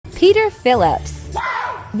Peter Phillips,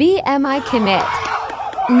 VMI commit,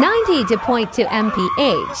 90 to point to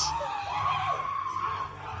MPH.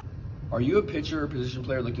 Are you a pitcher or position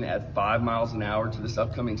player looking to add 5 miles an hour to this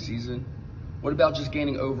upcoming season? What about just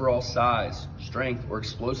gaining overall size, strength, or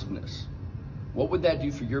explosiveness? What would that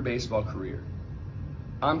do for your baseball career?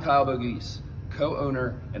 I'm Kyle Bogies,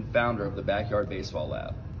 co-owner and founder of the Backyard Baseball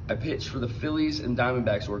Lab. I pitched for the Phillies and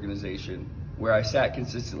Diamondbacks organization, where I sat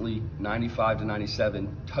consistently 95 to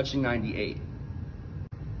 97, touching 98.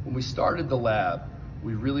 When we started the lab,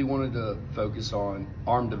 we really wanted to focus on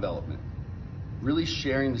arm development, really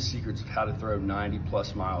sharing the secrets of how to throw 90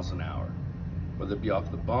 plus miles an hour. Whether it be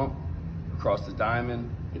off the bump, across the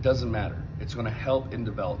diamond, it doesn't matter. It's gonna help in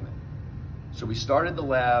development. So we started the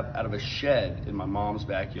lab out of a shed in my mom's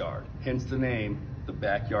backyard, hence the name, the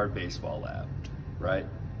Backyard Baseball Lab, right?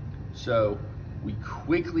 So we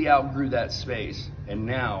quickly outgrew that space, and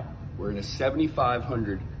now we're in a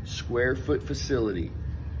 7,500 square foot facility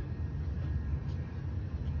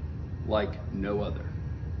like no other.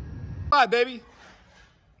 Hi, baby.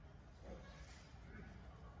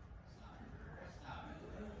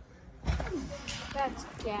 That's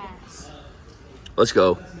gas. Let's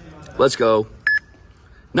go. Let's go.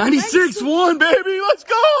 96-1, baby. Let's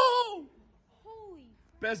go. Holy.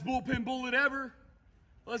 Best bullpen bullet ever.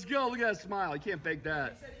 Let's go. Look at that smile. You can't fake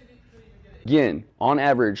that. Again, on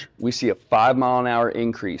average, we see a 5 mile an hour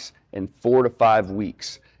increase in 4 to 5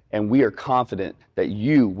 weeks, and we are confident that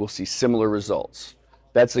you will see similar results.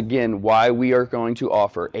 That's again why we are going to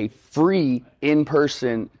offer a free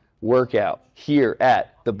in-person workout here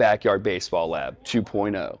at the Backyard Baseball Lab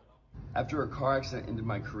 2.0. After a car accident ended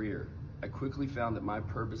my career, I quickly found that my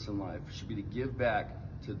purpose in life should be to give back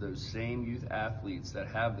to those same youth athletes that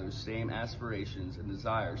have those same aspirations and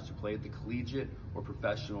desires to play at the collegiate or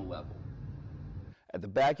professional level. At the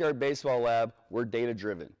Backyard Baseball Lab, we're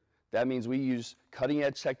data-driven. That means we use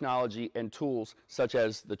cutting-edge technology and tools such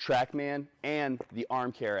as the TrackMan and the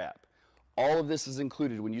ArmCare app. All of this is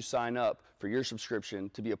included when you sign up for your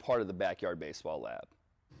subscription to be a part of the Backyard Baseball Lab.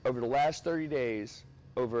 Over the last 30 days,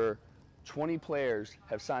 over 20 players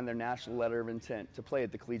have signed their national letter of intent to play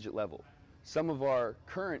at the collegiate level. Some of our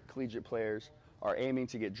current collegiate players are aiming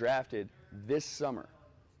to get drafted this summer.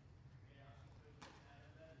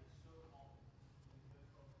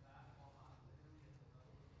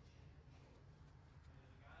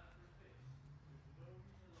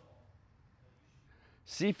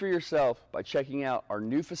 See for yourself by checking out our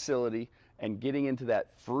new facility and getting into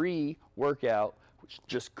that free workout.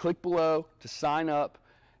 Just click below to sign up,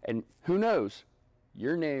 and who knows,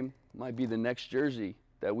 your name might be the next jersey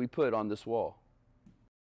that we put on this wall.